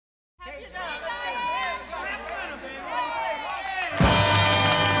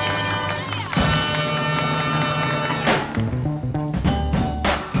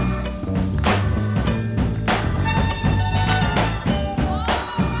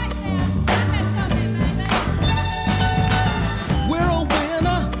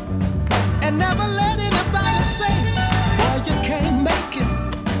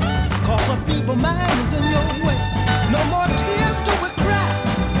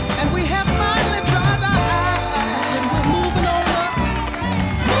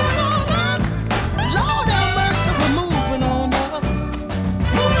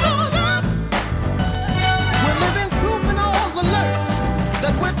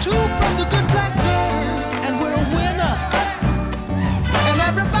Two from the good black girl, and we're a winner. And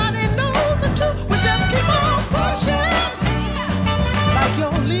everybody knows it too. We just keep on pushing, like your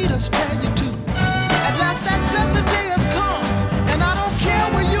leaders tell you to. At last that blessed day has come, and I don't care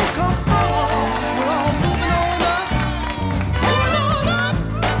where you come from. We're all moving on up, moving on up.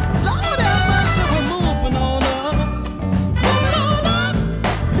 Lord have mercy, we're moving on up, moving on up.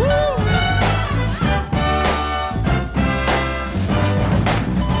 Woo!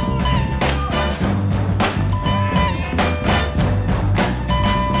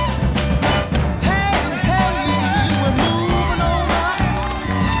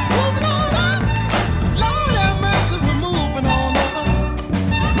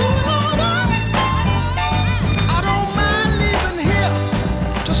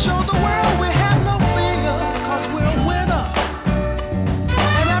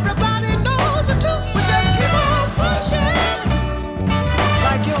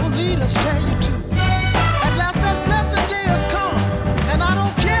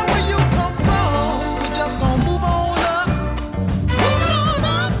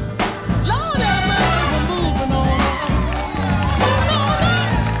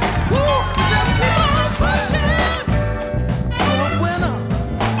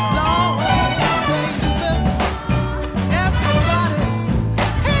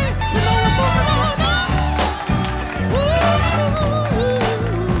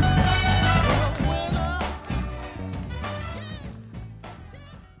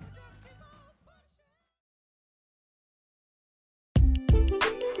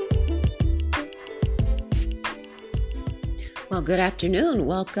 Well, good afternoon.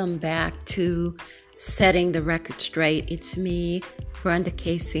 Welcome back to Setting the Record Straight. It's me, Brenda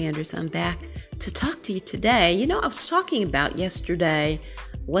K. Sanders. I'm back to talk to you today. You know, I was talking about yesterday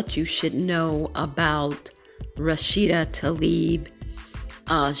what you should know about Rashida Tliab.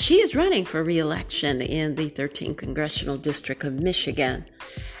 She is running for re-election in the 13th Congressional District of Michigan.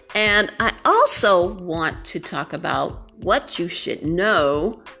 And I also want to talk about what you should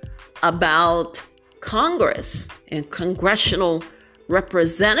know about Congress and congressional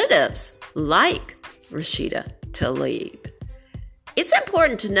representatives like Rashida Tliab. It's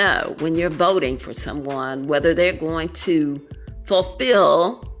important to know when you're voting for someone whether they're going to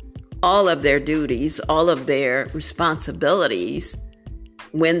fulfill all of their duties, all of their responsibilities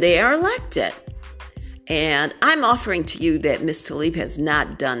when they are elected. And I'm offering to you that Ms. Tliab has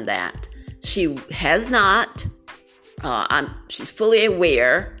not done that. She has not. She's fully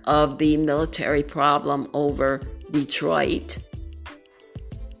aware of the military problem over Detroit.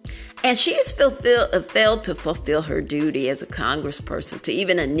 And she has failed to fulfill her duty as a congressperson to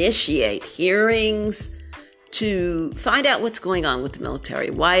even initiate hearings to find out what's going on with the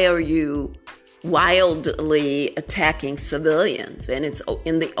military. Why are you wildly attacking civilians? And it's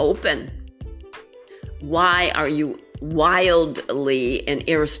in the open. Why are you wildly and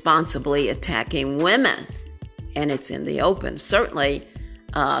irresponsibly attacking women? And it's in the open. Certainly,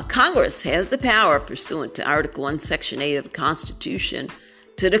 Congress has the power pursuant to Article 1, Section 8 of the Constitution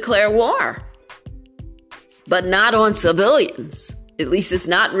to declare war, but not on civilians. At least it's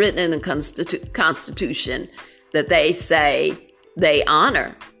not written in the Constitution that they say they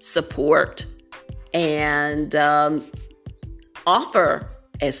honor, support, and offer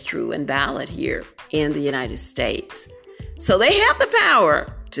as true and valid here in the United States. So they have the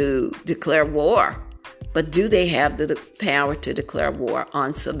power to declare war. But do they have the power to declare war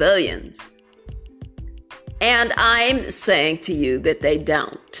on civilians? And I'm saying to you that they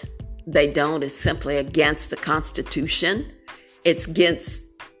don't. They don't. It's simply against the Constitution. It's against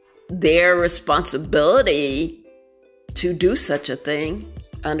their responsibility to do such a thing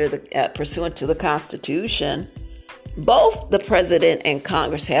under the pursuant to the Constitution. Both the president and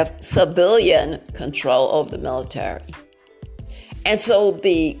Congress have civilian control over the military. And so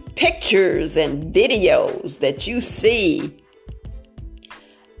the pictures and videos that you see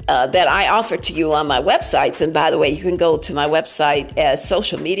that I offer to you on my websites, and by the way, you can go to my website,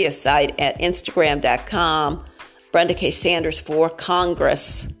 social media site at Instagram.com, Brenda K. Sanders for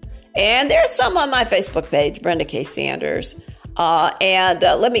Congress. And there's some on my Facebook page, Brenda K. Sanders. And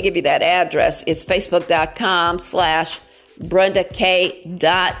let me give you that address. It's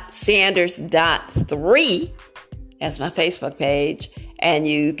facebook.com/BrendaK.Sanders.3. That's my Facebook page. And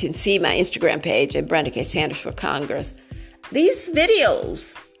you can see my Instagram page at Brenda K. Sanders for Congress. These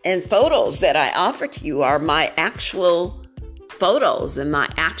videos and photos that I offer to you are my actual photos and my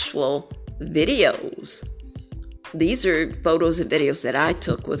actual videos. These are photos and videos that I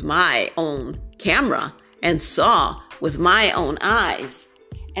took with my own camera and saw with my own eyes.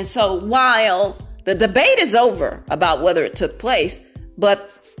 And so while the debate is over about whether it took place, but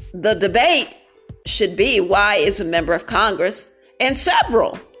the debate should be, why is a member of Congress and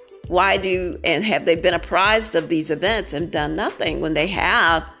several, have they been apprised of these events and done nothing when they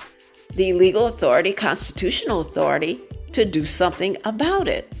have the legal authority, constitutional authority to do something about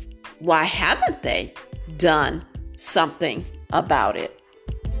it? Why haven't they done something about it?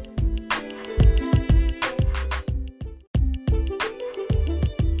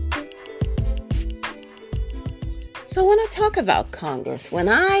 So when I talk about Congress, when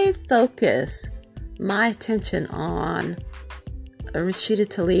I focus my attention on Rashida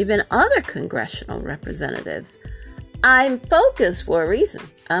Tlaib and other congressional representatives, I'm focused for a reason.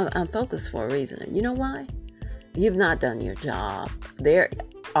 I'm focused for a reason. And you know why? You've not done your job. There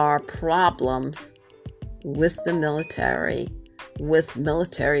are problems with the military, with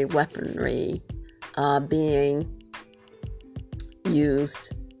military weaponry being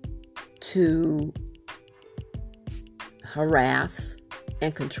used to harass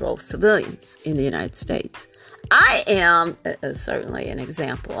and control civilians in the United States. I am certainly an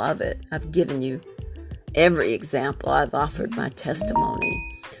example of it. I've given you every example. I've offered my testimony.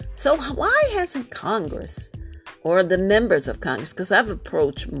 So why hasn't Congress or the members of Congress, because I've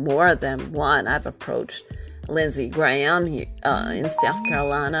approached more than one. I've approached Lindsey Graham in South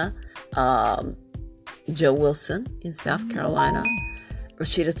Carolina, Joe Wilson in South Carolina,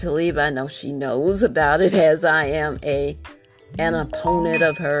 Rashida Tlaib, I know she knows about it, as I am an opponent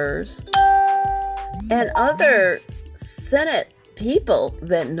of hers, and other Senate people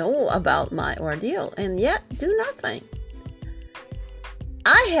that know about my ordeal and yet do nothing.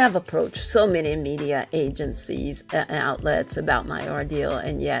 I have approached so many media agencies and outlets about my ordeal,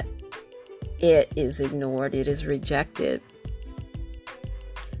 and yet it is ignored, it is rejected.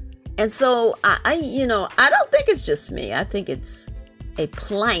 And so I don't think it's just me. I think it's a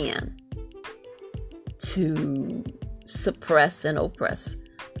plan to suppress and oppress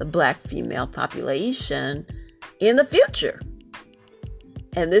the Black female population in the future.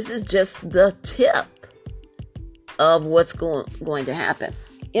 And this is just the tip of what's going to happen.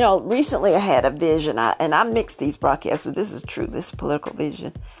 Recently I had a vision, and I mix these broadcasts, but this is true, this is political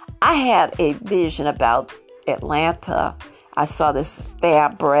vision. I had a vision about Atlanta. I saw this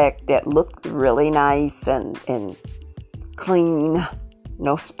fabric that looked really nice and clean,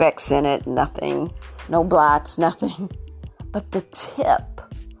 no specks in it, nothing, no blots, nothing. But the tip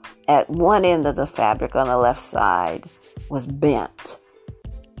at one end of the fabric on the left side was bent.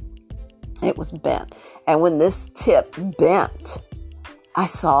 It was bent. And when this tip bent, I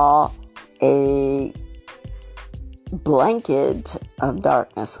saw a blanket of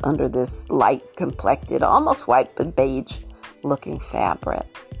darkness under this light complected, almost white but beige looking fabric.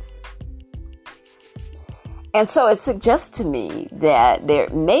 And so it suggests to me that there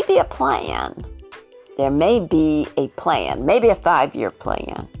may be a plan. There may be a plan, maybe a 5-year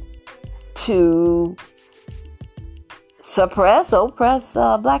plan to oppress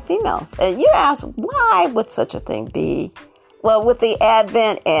Black females. And you ask, why would such a thing be? Well, with the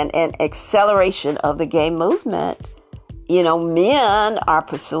advent and acceleration of the gay movement, men are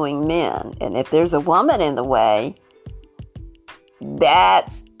pursuing men. And if there's a woman in the way,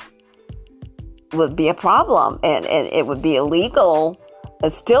 that would be a problem. And it would be illegal.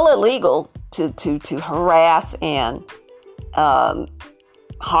 It's still illegal to harass and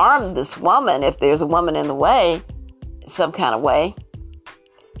harm this woman if there's a woman in the way, some kind of way.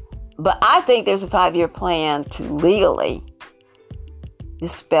 But I think there's a 5-year plan to legally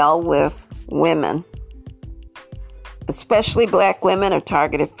dispel with women, especially Black women are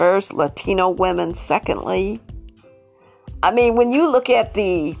targeted first, Latino women secondly. I mean, when you look at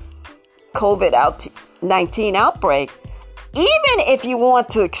the COVID-19 outbreak, even if you want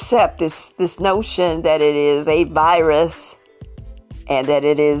to accept this notion that it is a virus and that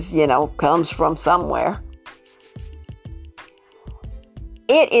it is, comes from somewhere,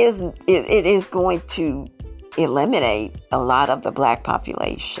 it is going to eliminate a lot of the Black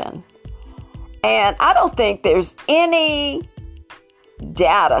population. And I don't think there's any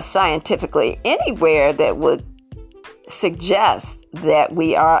data scientifically anywhere that would suggest that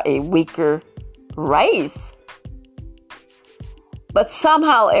we are a weaker race. But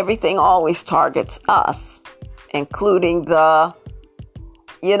somehow everything always targets us, including I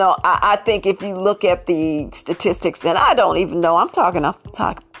think if you look at the statistics, and I don't even know, I'm talking off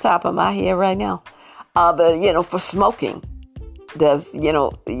the top of my head right now, but, for smoking,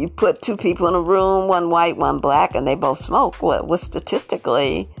 you put 2 people in a room, one white, one Black, and they both smoke. What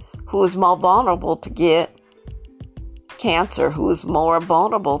statistically, who is more vulnerable to get cancer? Who is more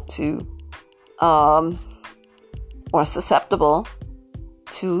vulnerable to, or susceptible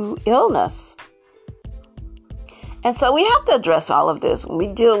to illness? And so we have to address all of this. When we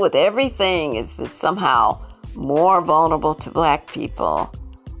deal with everything is somehow more vulnerable to black people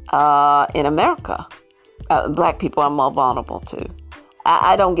in America. Black people are more vulnerable to.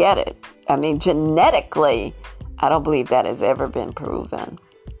 I don't get it. I mean, genetically, I don't believe that has ever been proven.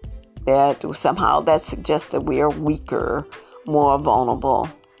 That somehow that suggests that we are weaker, more vulnerable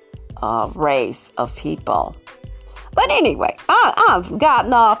race of people. But anyway, I've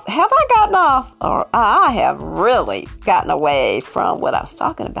gotten off. Have I gotten off? Or I have really gotten away from what I was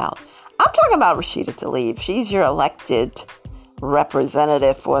talking about. I'm talking about Rashida Tliab. She's your elected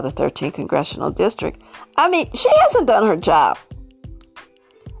representative for the 13th Congressional District. I mean, she hasn't done her job.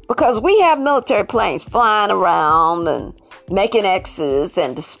 Because we have military planes flying around and making X's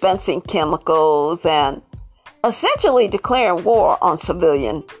and dispensing chemicals and essentially declaring war on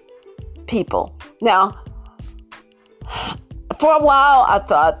civilian people. Now, for a while, I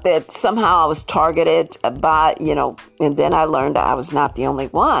thought that somehow I was targeted by, and then I learned I was not the only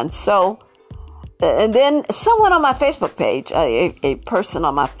one. So, and then someone on my Facebook page, a person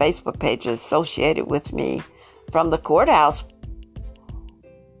on my Facebook page associated with me from the courthouse,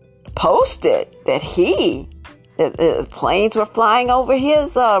 posted that planes were flying over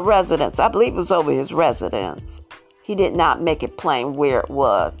his residence. I believe it was over his residence. He did not make it plain where it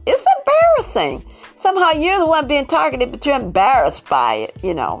was. It's embarrassing. Somehow you're the one being targeted, but you're embarrassed by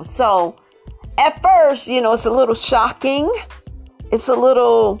it, So at first, it's a little shocking. It's a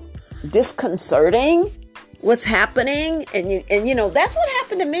little disconcerting what's happening. And that's what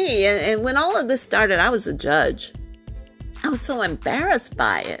happened to me. And when all of this started, I was a judge. I was so embarrassed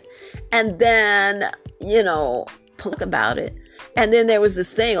by it. And then, talk about it. And then there was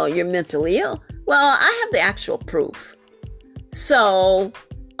this thing, oh, you're mentally ill. Well, I have the actual proof. So,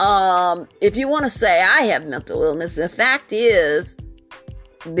 if you want to say I have mental illness, the fact is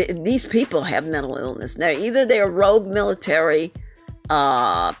these people have mental illness. Now, either they're rogue military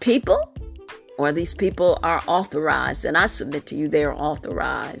people or these people are authorized. And I submit to you, they're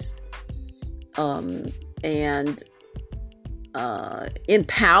authorized and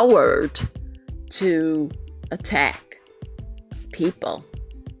empowered to attack people.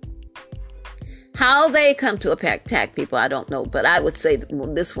 How they come to attack people, I don't know. But I would say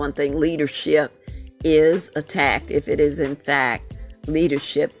this one thing, leadership is attacked if it is in fact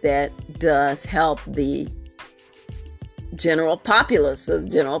leadership that does help the general populace, the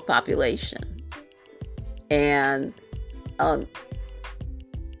general population. And a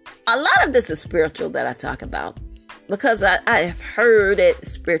lot of this is spiritual that I talk about. Because I have heard it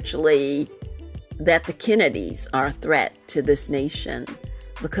spiritually that the Kennedys are a threat to this nation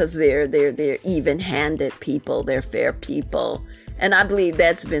because they're even-handed people, they're fair people. And I believe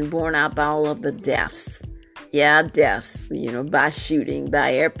that's been borne out by all of the deaths. Yeah, deaths, by shooting,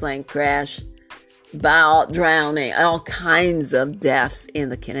 by airplane crash, by drowning, all kinds of deaths in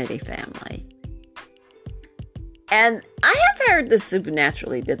the Kennedy family. And I have heard this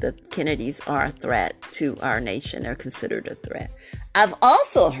supernaturally that the Kennedys are a threat to our nation. They're considered a threat. I've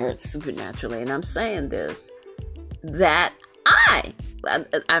also heard supernaturally, and I'm saying this, that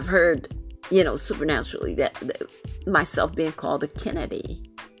I've heard, supernaturally that myself being called a Kennedy.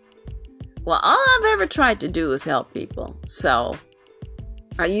 Well, all I've ever tried to do is help people. So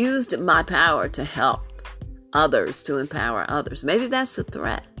I used my power to help others, to empower others. Maybe that's a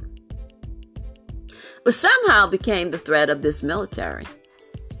threat. But somehow became the threat of this military.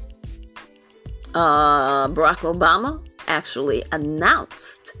 Barack Obama actually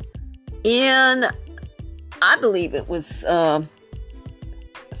announced in, I believe it was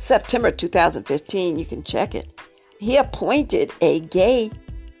September 2015, you can check it. He appointed a gay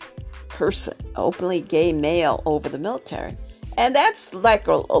person, openly gay male, over the military. And that's like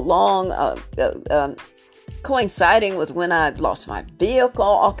along coinciding with when I lost my vehicle,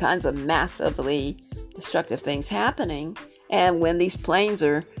 all kinds of massively destructive things happening. And when these planes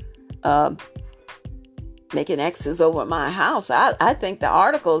are making X's over my house, I think the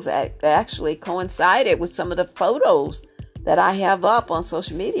articles actually coincided with some of the photos that I have up on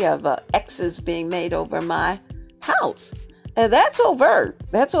social media of X's being made over my house. And that's overt.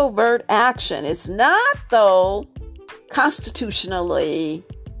 That's overt action. It's not, though, constitutionally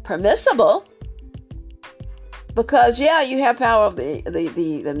permissible. Because, yeah, you have power of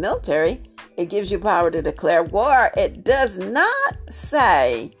the military. It gives you power to declare war. It does not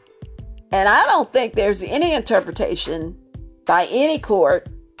say, and I don't think there's any interpretation by any court,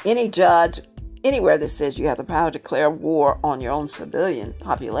 any judge, anywhere that says you have the power to declare war on your own civilian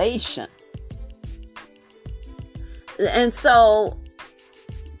population. And so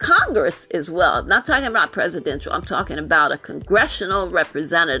Congress as well, I'm not talking about presidential, I'm talking about a congressional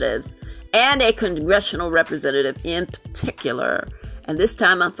representatives and a congressional representative in particular, and this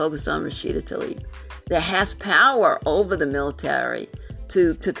time I'm focused on Rashida Tliab, that has power over the military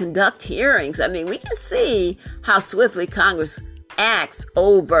to conduct hearings. I mean, we can see how swiftly Congress acts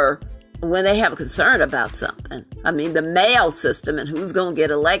over when they have a concern about something. I mean, the mail system and who's going to get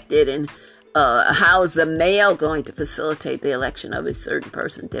elected, and how is the mail going to facilitate the election of a certain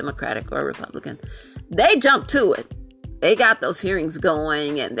person, Democratic or Republican. They jumped to it. They got those hearings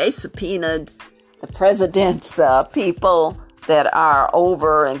going, and they subpoenaed the president's people that are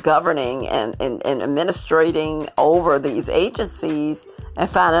over and governing and administrating over these agencies and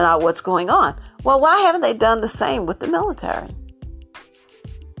finding out what's going on. Well, why haven't they done the same with the military?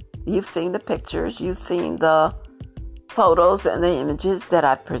 You've seen the pictures, you've seen the photos and the images that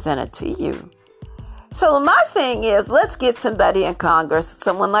I've presented to you. So my thing is, let's get somebody in Congress,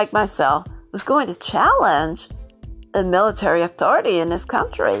 someone like myself, who's going to challenge the military authority in this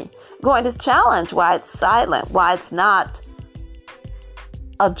country, going to challenge why it's silent, why it's not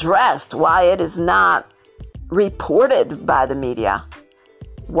addressed, why it is not reported by the media.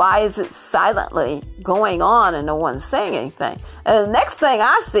 Why is it silently going on and no one's saying anything? And the next thing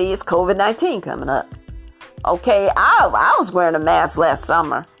I see is COVID-19 coming up. Okay, I was wearing a mask last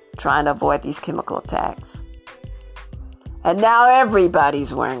summer trying to avoid these chemical attacks. And now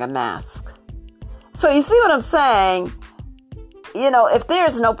everybody's wearing a mask. So you see what I'm saying? You know, if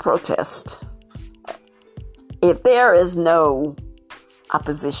there's no protest, if there is no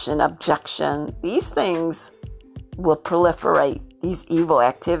opposition, objection, these things will proliferate, these evil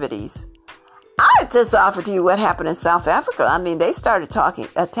activities. I just offered to you what happened in South Africa. I mean, they started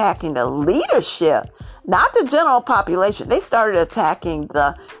attacking the leadership, not the general population. They started attacking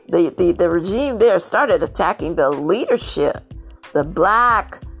the regime there, started attacking the leadership, the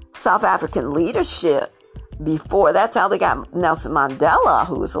black South African leadership before. That's how they got Nelson Mandela,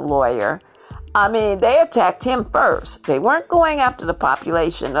 who was a lawyer. I mean, they attacked him first. They weren't going after the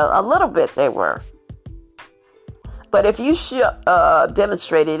population. A little bit they were. But if you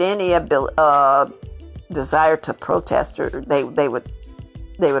demonstrated any desire to protest, or they would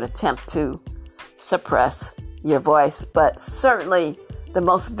attempt to suppress your voice. But certainly the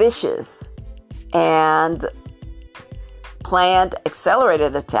most vicious and planned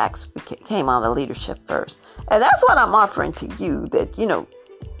accelerated attacks came on the leadership first. And that's what I'm offering to you, that, you know,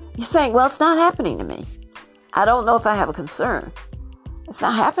 you're saying, well, it's not happening to me. I don't know if I have a concern. It's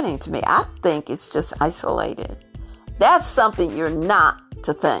not happening to me. I think it's just isolated. That's something you're not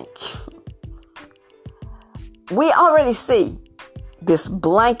to think. We already see this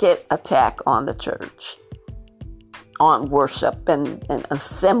blanket attack on the church, on worship and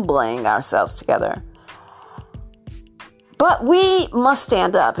assembling ourselves together. But we must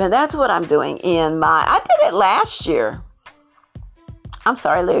stand up, and that's what I'm doing I did it last year. I'm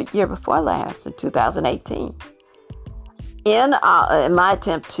sorry, the year before last, in 2018. In my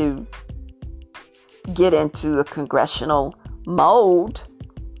attempt to get into a congressional mode,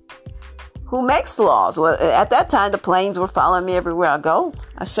 who makes laws? Well, at that time, the planes were following me everywhere I go.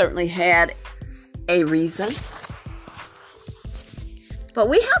 I certainly had a reason. But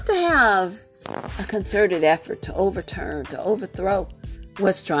we have to have a concerted effort to overthrow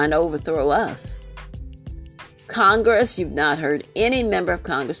what's trying to overthrow us. Congress, you've not heard any member of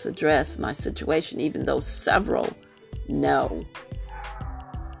Congress address my situation, even though several know.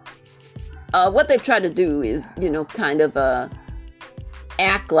 What they've tried to do is, kind of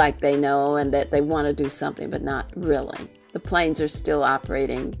act like they know and that they want to do something, but not really. The planes are still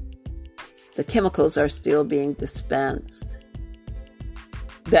operating. The chemicals are still being dispensed.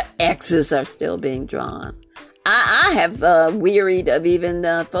 The X's are still being drawn. I have wearied of even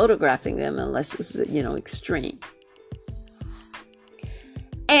photographing them unless it's, extreme.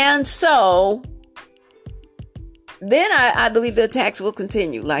 And so then I believe the attacks will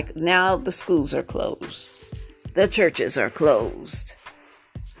continue. Like now the schools are closed. The churches are closed.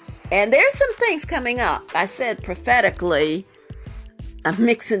 And there's some things coming up. I said prophetically, I'm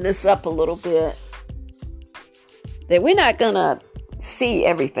mixing this up a little bit, that we're not going to see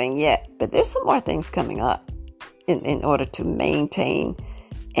everything yet, but there's some more things coming up in order to maintain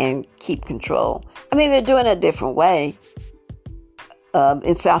and keep control. I mean, they're doing it a different way.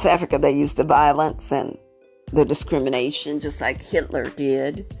 In South Africa, they used the violence and the discrimination, just like Hitler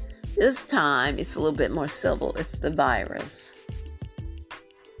did. This time, it's a little bit more civil. It's the virus,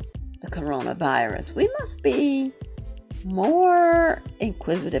 the coronavirus. We must be more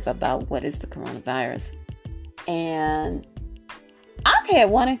inquisitive about what is the coronavirus. And I've had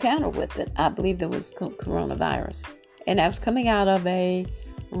one encounter with it. I believe there was coronavirus. And I was coming out of a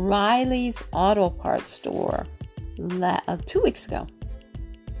Riley's auto parts store 2 weeks ago.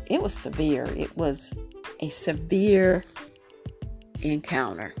 it was severe. It was a severe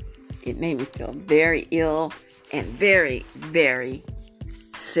encounter. It made me feel very ill and very, very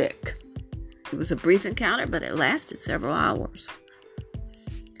sick. It was a brief encounter, but it lasted several hours.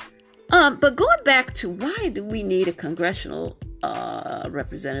 But going back to why do we need a congressional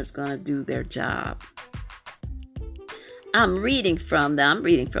representative going to do their job? I'm reading from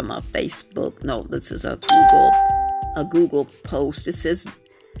a Facebook. No, this is a Google post. It says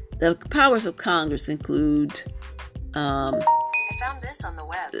the powers of Congress include. I found this on the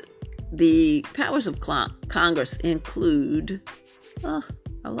web. The powers of Congress include. Oh,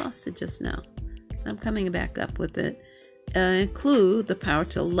 I lost it just now. I'm coming back up with it. Include the power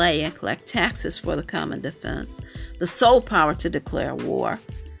to lay and collect taxes for the common defense, the sole power to declare war,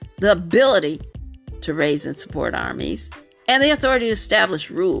 the ability to raise and support armies, and the authority to establish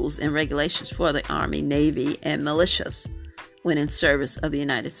rules and regulations for the Army, Navy, and militias when in service of the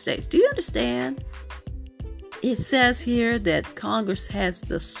United States. Do you understand? It says here that Congress has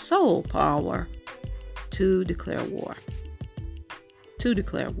the sole power to declare war. To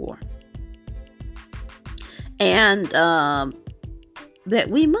declare war. And that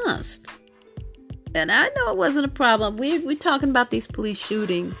we must. And I know it wasn't a problem. We're talking about these police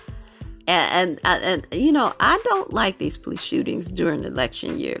shootings. And you know, I don't like these police shootings during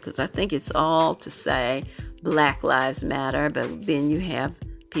election year because I think it's all to say Black Lives Matter. But then you have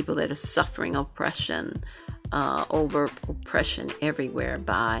people that are suffering oppression, over oppression everywhere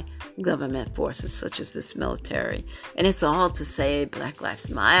by government forces such as this military. And it's all to say Black Lives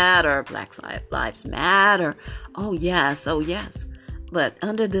Matter, Black Lives Matter. Oh yes. But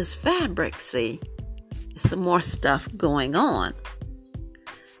under this fabric, see, there's some more stuff going on.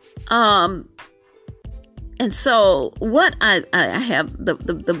 And so what I have,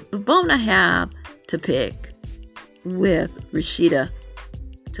 the bone I have to pick with Rashida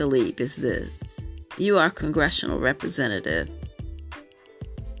Tliab is this. You are a congressional representative.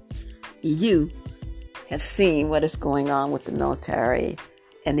 You have seen what is going on with the military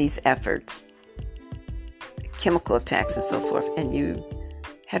and these efforts, chemical attacks and so forth, and you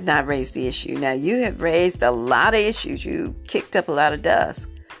have not raised the issue. Now, you have raised a lot of issues. You kicked up a lot of dust,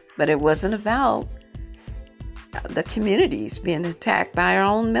 but it wasn't about the communities being attacked by our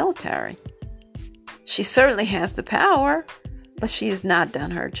own military. She certainly has the power, but she has not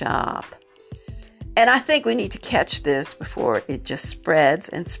done her job. And I think we need to catch this before it just spreads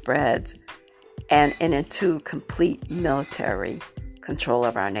and into complete military control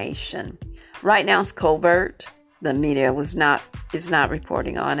of our nation. Right now it's covert. The media is not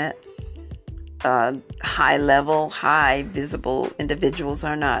reporting on it. High level, high visible individuals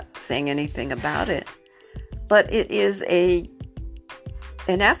are not saying anything about it. But it is an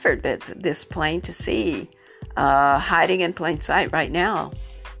effort that's this plain to see, hiding in plain sight right now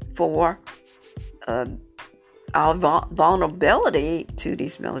for our vulnerability to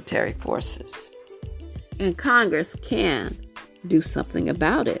these military forces. And Congress can do something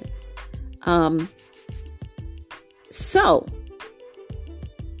about it. So,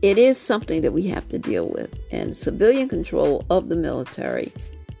 it is something that we have to deal with. And civilian control of the military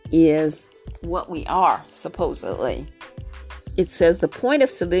is what we are, supposedly. It says the point of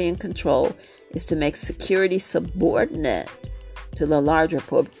civilian control is to make security subordinate to the larger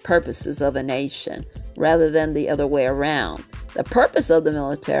purposes of a nation, rather than the other way around. The purpose of the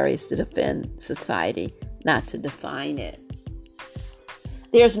military is to defend society, not to define it.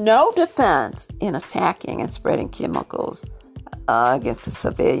 There's no defense in attacking and spreading chemicals against the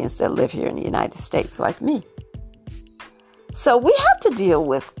civilians that live here in the United States like me. So we have to deal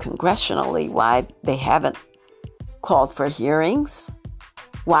with congressionally why they haven't called for hearings,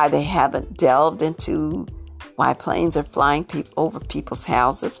 why they haven't delved into why planes are flying over people's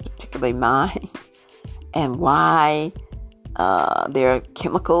houses, particularly mine, and why there are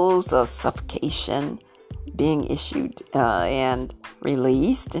chemicals of suffocation being issued and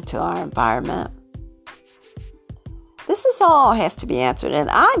released into our environment. This is all has to be answered. And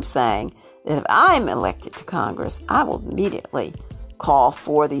I'm saying that if I'm elected to Congress, I will immediately call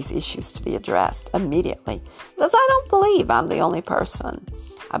for these issues to be addressed immediately. Because I don't believe I'm the only person.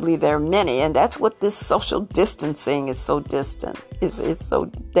 I believe there are many, and that's what this social distancing is so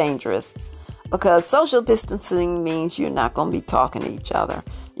dangerous. Because social distancing means you're not going to be talking to each other.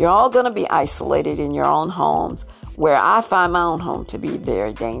 You're all going to be isolated in your own homes, where I find my own home to be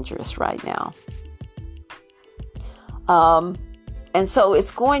very dangerous right now. And so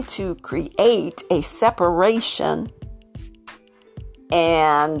it's going to create a separation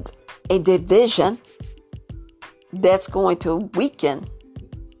and a division that's going to weaken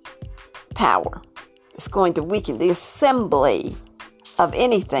power. It's going to weaken the assembly of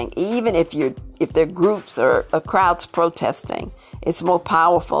anything, even if there are groups or crowds protesting, it's more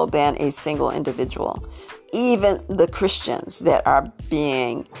powerful than a single individual. Even the Christians that are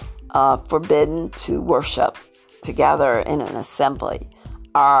being forbidden to worship together in an assembly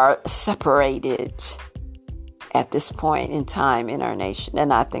are separated at this point in time in our nation.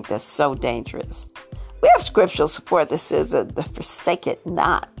 And I think that's so dangerous. We have scriptural support that says that the forsake it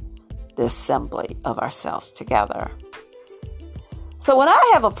not the assembly of ourselves together. So when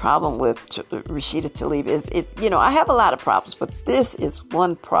I have a problem with Rashida Tlaib, I have a lot of problems, but this is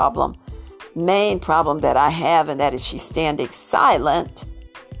one problem, main problem that I have, and that is she's standing silent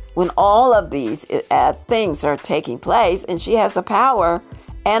when all of these things are taking place, and she has the power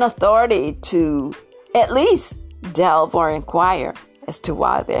and authority to at least delve or inquire as to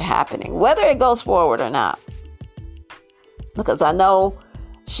why they're happening, whether it goes forward or not. Because I know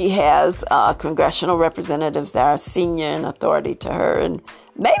she has congressional representatives that are senior in authority to her, and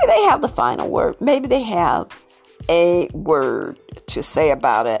maybe they have the final word. Maybe they have a word to say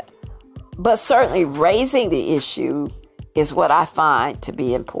about it. But certainly raising the issue is what I find to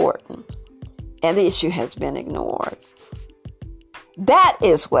be important. And the issue has been ignored. That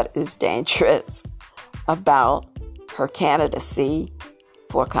is what is dangerous about her candidacy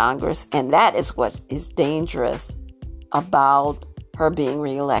for Congress. And that is what is dangerous about her being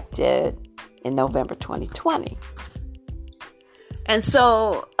reelected in November 2020. And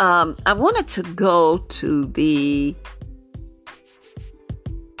so I wanted to go to the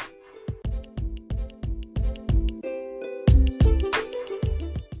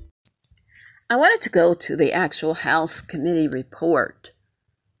actual House committee report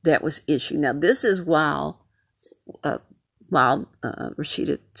that was issued. Now, this is while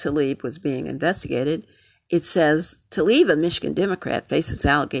Rashida Tlaib was being investigated. It says, Tlaib, a Michigan Democrat, faces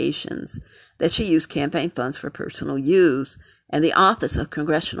allegations that she used campaign funds for personal use, and the Office of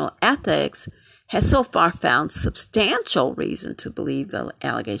Congressional Ethics has so far found substantial reason to believe the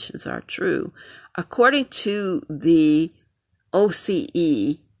allegations are true. According to the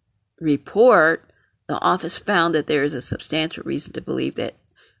OCE report, the office found that there is a substantial reason to believe that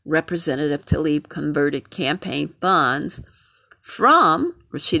Representative Tlaib converted campaign funds from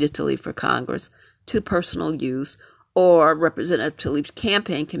Rashida Tlaib for Congress to personal use, or Representative Tlaib's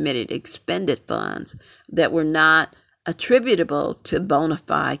campaign committee expended funds that were not attributable to bona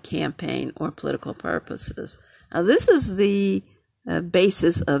fide campaign or political purposes. Now, this is the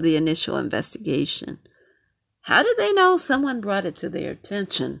basis of the initial investigation. How did they know? Someone brought it to their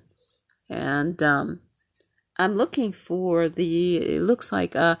attention. And I'm looking for it looks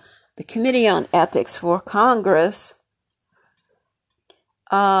like the Committee on Ethics for Congress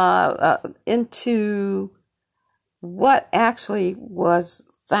into what actually was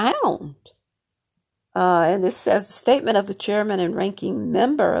found. And this says, a statement of the chairman and ranking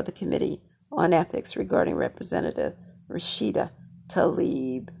member of the Committee on Ethics regarding Representative Rashida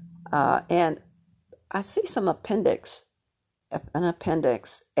Tlaib. And I see some an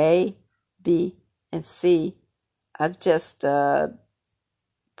appendix A, B, and C. I've just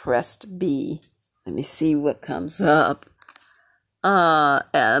pressed B. Let me see what comes up.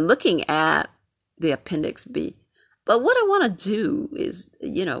 Looking at the appendix B. But what I want to do is,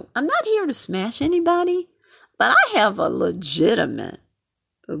 I'm not here to smash anybody, but I have a legitimate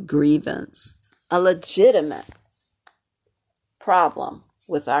grievance, a legitimate problem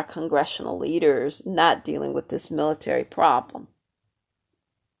with our congressional leaders not dealing with this military problem.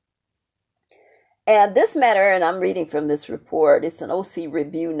 And this matter, and I'm reading from this report, it's an OC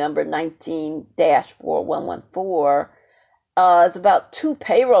review number 19-4114. It's about 2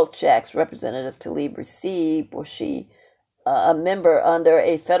 payroll checks Representative Tlaib received, or she, a member under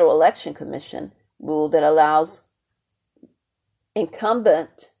a Federal Election Commission rule that allows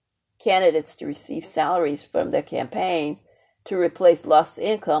incumbent candidates to receive salaries from their campaigns to replace lost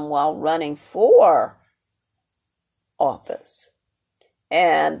income while running for office.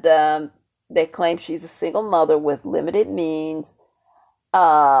 And they claim she's a single mother with limited means,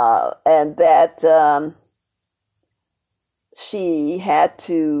 and that she had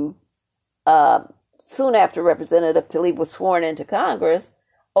to, soon after Representative Tlaib was sworn into Congress,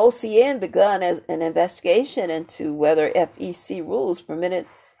 OCN begun an investigation into whether FEC rules permitted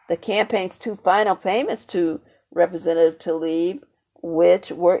the campaign's 2 final payments to Representative Tlaib,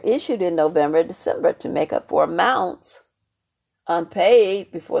 which were issued in November and December, to make up for amounts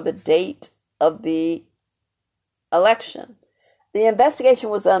unpaid before the date of the election. The investigation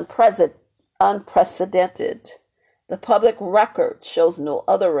was unprecedented. The public record shows no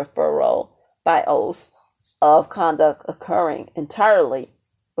other referral by oath of conduct occurring entirely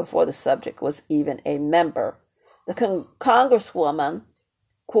before the subject was even a member. The Congresswoman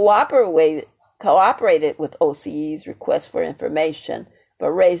cooperated with OCE's request for information,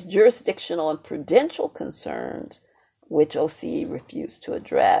 but raised jurisdictional and prudential concerns, which OCE refused to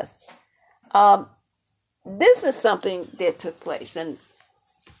address. This is something that took place, and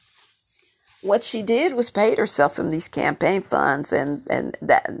what she did was paid herself from these campaign funds, and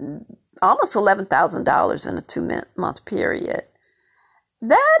that almost $11,000 in a 2-month period.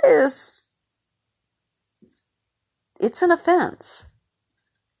 That is, it's an offense.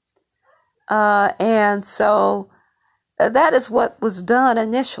 And so that is what was done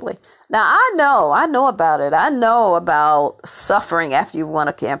initially. Now, I know about it. I know about suffering after you won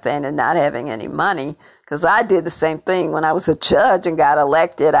a campaign and not having any money, because I did the same thing when I was a judge and got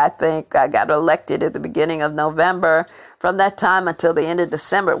elected. I think I got elected at the beginning of November. From that time until the end of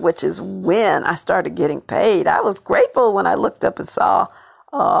December, which is when I started getting paid, I was grateful when I looked up and saw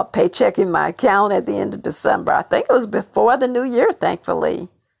a paycheck in my account at the end of December. I think it was before the new year, thankfully.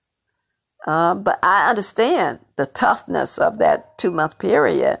 But I understand the toughness of that 2-month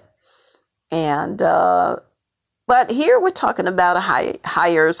period. And but here we're talking about a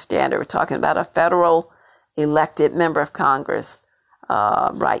higher standard. We're talking about a federal elected member of Congress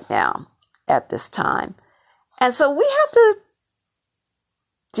right now at this time. And so we have to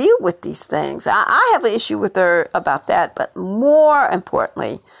deal with these things. I have an issue with her about that, but more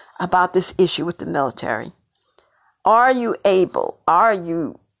importantly, about this issue with the military.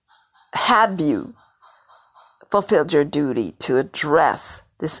 Have you fulfilled your duty to address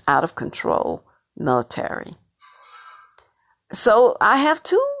this out of control military? So I have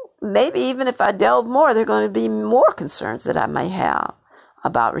to, maybe even if I delve more, there are going to be more concerns that I may have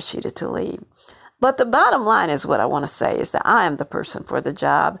about Rashida Tlaib. But the bottom line is what I want to say is that I am the person for the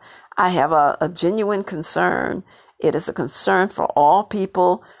job. I have a genuine concern. It is a concern for all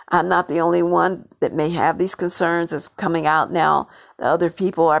people. I'm not the only one that may have these concerns. It's coming out now. The other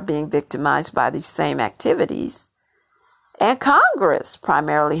people are being victimized by these same activities. And Congress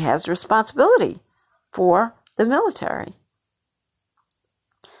primarily has the responsibility for the military.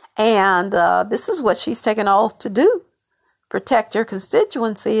 And this is what she's taken oath to do. Protect your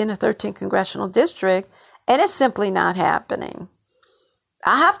constituency in the 13th Congressional District, and it's simply not happening.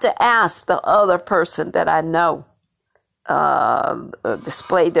 I have to ask the other person that I know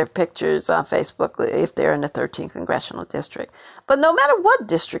displayed their pictures on Facebook if they're in the 13th Congressional District. But no matter what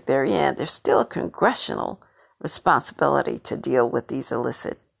district they're in, there's still a congressional responsibility to deal with these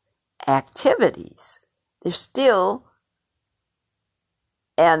illicit activities. There's still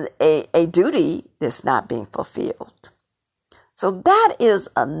a duty that's not being fulfilled. So that is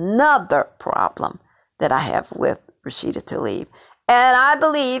another problem that I have with Rashida Tlaib. And I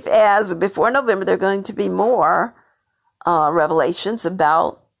believe as before November, there are going to be more revelations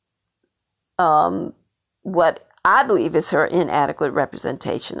about what I believe is her inadequate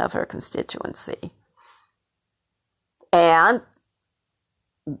representation of her constituency. And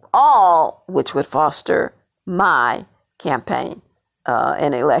all which would foster my campaign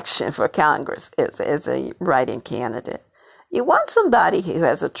and election for Congress as a write-in candidate. You want somebody who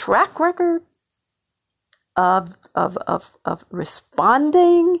has a track record of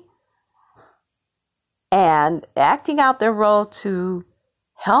responding and acting out their role to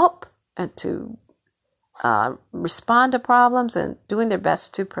help and to respond to problems and doing their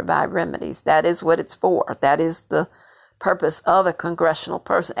best to provide remedies. That is what it's for. That is the purpose of a congressional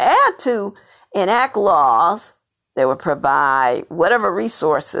person. And to enact laws that would provide whatever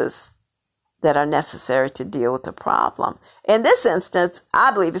resources that are necessary to deal with the problem. In this instance, I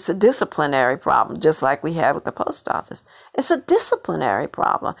believe it's a disciplinary problem, just like we have with the post office. It's a disciplinary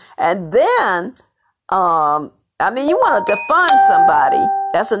problem. And then, you want to defund somebody.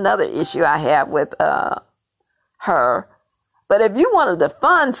 That's another issue I have with her. But if you want to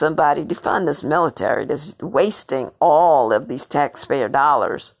defund somebody, defund this military that's wasting all of these taxpayer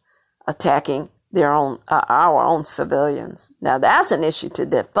dollars attacking our own civilians. Now, that's an issue to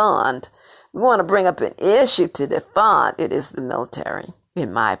defund. We want to bring up an issue to defund, it is the military,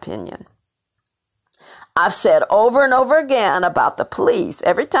 in my opinion. I've said over and over again about the police.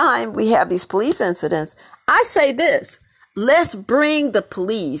 Every time we have these police incidents, I say this: let's bring the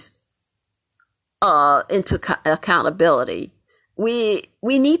police into accountability. We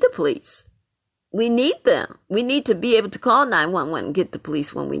need the police. We need them. We need to be able to call 911 and get the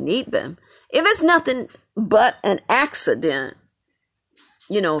police when we need them. If it's nothing but an accident,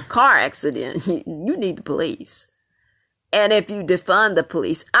 a car accident, you need the police. And if you defund the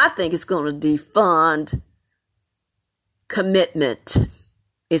police, I think it's going to defund commitment.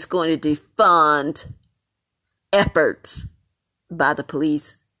 It's going to defund efforts by the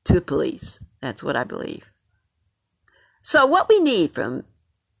police to police. That's what I believe. So what we need from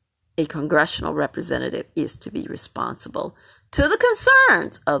a congressional representative is to be responsible to the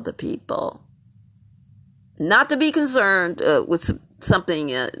concerns of the people, not to be concerned with something,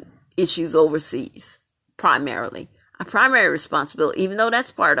 issues overseas, primarily. Our primary responsibility, even though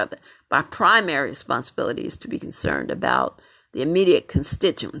that's part of it, but our primary responsibility is to be concerned about the immediate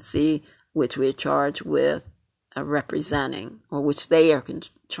constituency which we're charged with representing, or which they are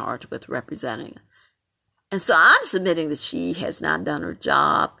charged with representing. And so I'm submitting that she has not done her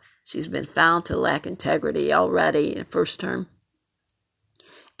job. She's been found to lack integrity already in the first term,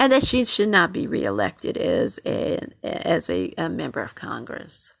 and that she should not be reelected as a member of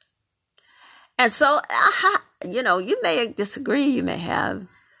Congress. And so, you may disagree, you may have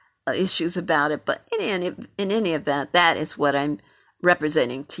issues about it, but in any event, that is what I'm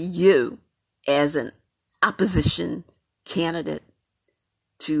representing to you as an opposition candidate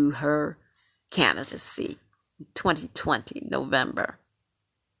to her candidacy, 2020, November.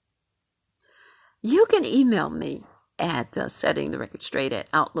 You can email me at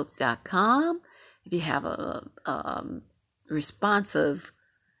settingtherecordstraight@outlook.com if you have a responsive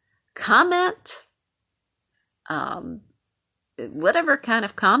comment, whatever kind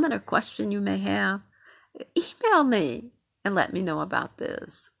of comment or question you may have, email me and let me know about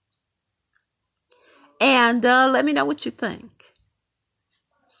this. And let me know what you think.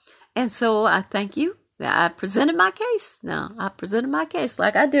 And so I thank you. I presented my case. Now, I presented my case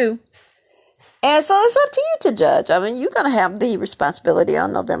like I do. And so it's up to you to judge. I mean, you're going to have the responsibility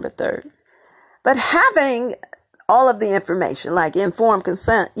on November 3rd. But having all of the information, like informed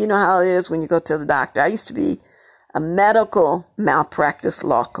consent, you know how it is when you go to the doctor. I used to be a medical malpractice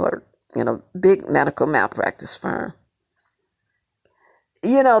law clerk, big medical malpractice firm.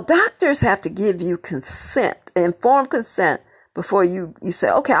 Doctors have to give you consent, informed consent, before you say,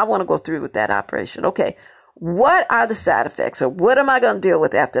 okay, I want to go through with that operation. Okay, what are the side effects, or what am I going to deal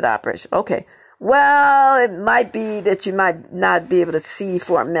with after the operation? Okay, well, it might be that you might not be able to see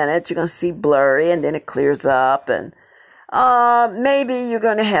for a minute. You're going to see blurry, and then it clears up, and maybe you're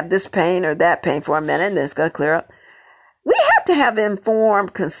going to have this pain or that pain for a minute, and then it's going to clear up. We have to have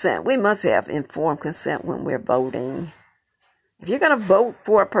informed consent. We must have informed consent when we're voting. If you're going to vote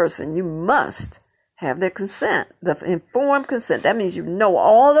for a person, you must have their consent, the informed consent. That means you know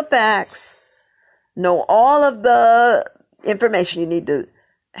all the facts, know all of the information you need to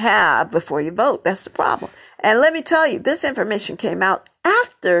have before you vote. That's the problem. And let me tell you, this information came out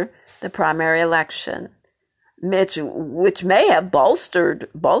after the primary election, which may have bolstered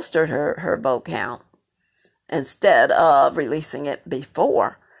her vote count instead of releasing it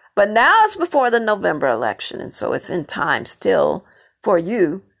before. But now it's before the November election, and so it's in time still for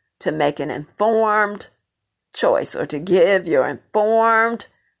you to make an informed choice, or to give your informed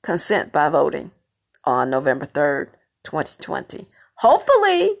consent by voting on November 3rd, 2020.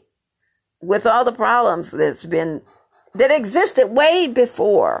 Hopefully, with all the problems that existed way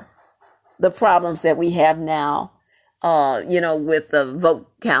before the problems that we have now, with the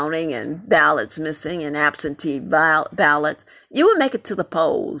vote counting and ballots missing and absentee ballots, you would make it to the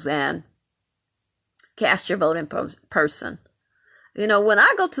polls and cast your vote in person. When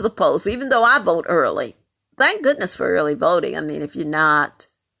I go to the polls, even though I vote early, thank goodness for early voting. I mean, if you're not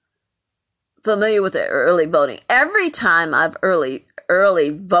familiar with the early voting, every time I've early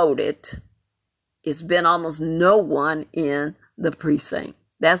voted, it's been almost no one in the precinct.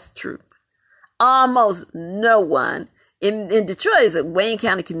 That's true. Almost no one. In Detroit, it's at Wayne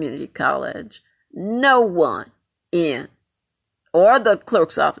County Community College. No one in. Or the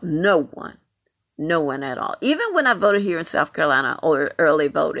clerk's office. No one. No one at all. Even when I voted here in South Carolina, or early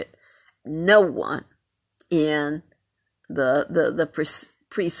voted, no one in the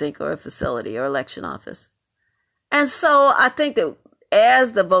precinct or facility or election office. And so I think that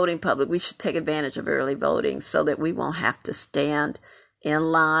as the voting public, we should take advantage of early voting so that we won't have to stand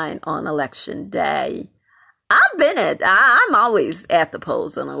in line on election day. I'm always at the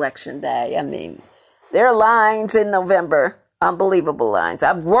polls on election day. I mean, there are lines in November, unbelievable lines.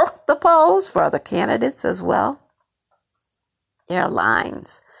 I've worked the polls for other candidates as well. There are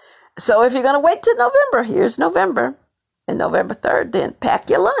lines. So if you're going to wait till November, here's November, and November 3rd, then pack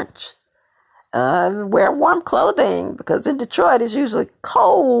your lunch. Wear warm clothing, because in Detroit it's usually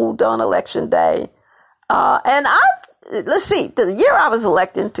cold on election day. Let's see, the year I was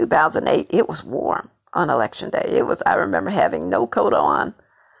elected in 2008, it was warm on election day. I remember having no coat on.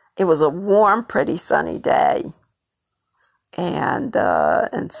 It was a warm, pretty sunny day. But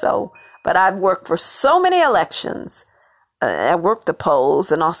I've worked for so many elections. I worked the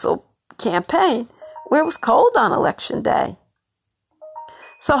polls and also campaign where it was cold on election day.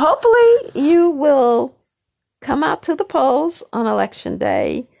 So hopefully you will come out to the polls on election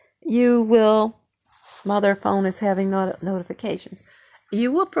day you will, while their phone is having notifications,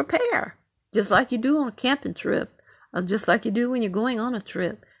 you will prepare, just like you do on a camping trip, or just like you do when you're going on a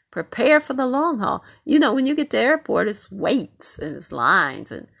trip. Prepare for the long haul. You know, when you get to the airport, it's waits and it's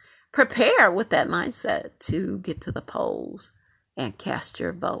lines, and prepare with that mindset to get to the polls and cast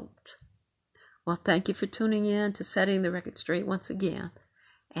your vote. Well, thank you for tuning in to Setting the Record Straight once again,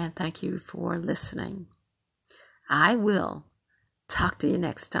 and thank you for listening. I will talk to you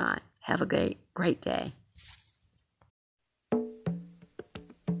next time. Have a great day.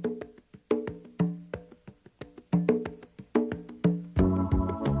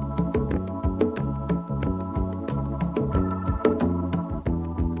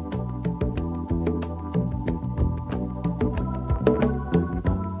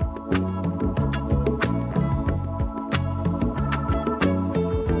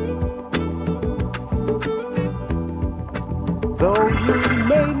 Though you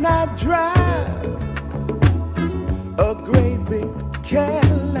may not drive a great big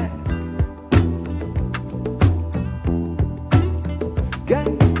Cadillac,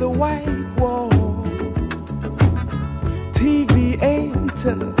 against the white walls, TV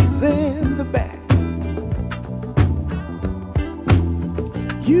antennas in the back.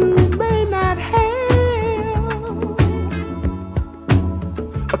 You may not have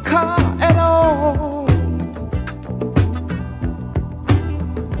a car at all,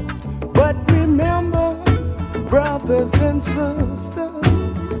 brothers and sisters,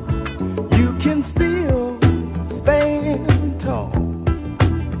 you can still stand tall.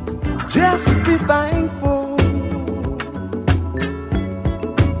 Just be thankful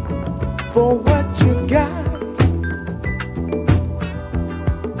for what you got.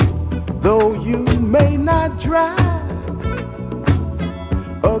 Though you may not drive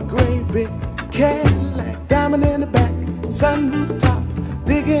a great big Cadillac, diamond in the back, sunroof top,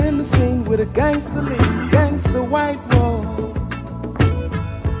 digging the scene with a gangster lean, gangster white walls,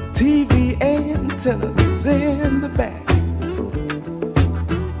 TV antennas in the back.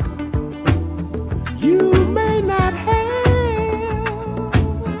 You may not have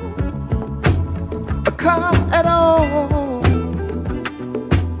a car at all,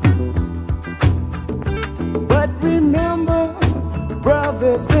 but remember,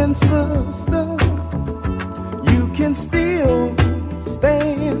 brothers and sisters, you can still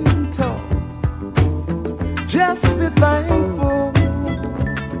stand tall. Just be thankful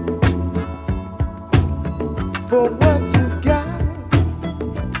for what you got.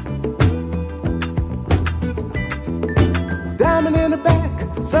 Diamond in the back,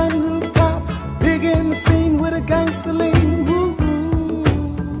 sunroof top, big in the scene with a gangster lean. Woo.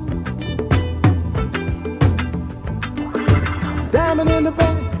 Diamond in the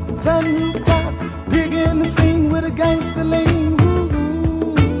back, sunroof top, big in the scene with a gangster lean.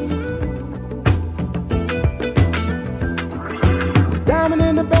 Diamond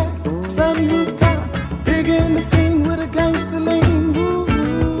in the back, sunroof top, big in the scene with a gangster lean. Woo.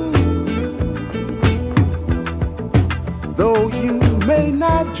 Though you may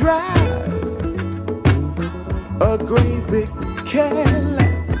not drive a great big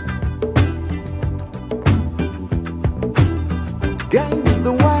Cadillac,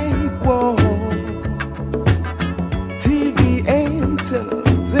 gangster white walls, TV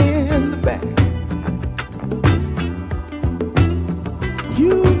antennas in the back.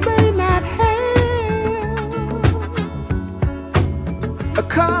 You may not have a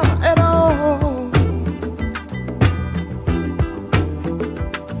car at all,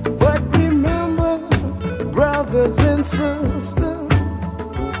 but remember, brothers and sisters,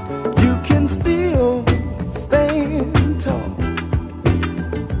 you can still stand tall.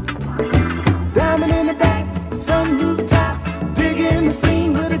 Diamond in the back, sunroof top, digging the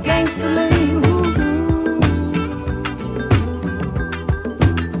scene with a gangster lean.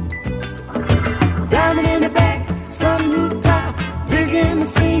 Diamond in the back, sunroof top, big in the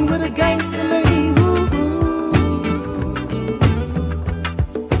scene with a gangster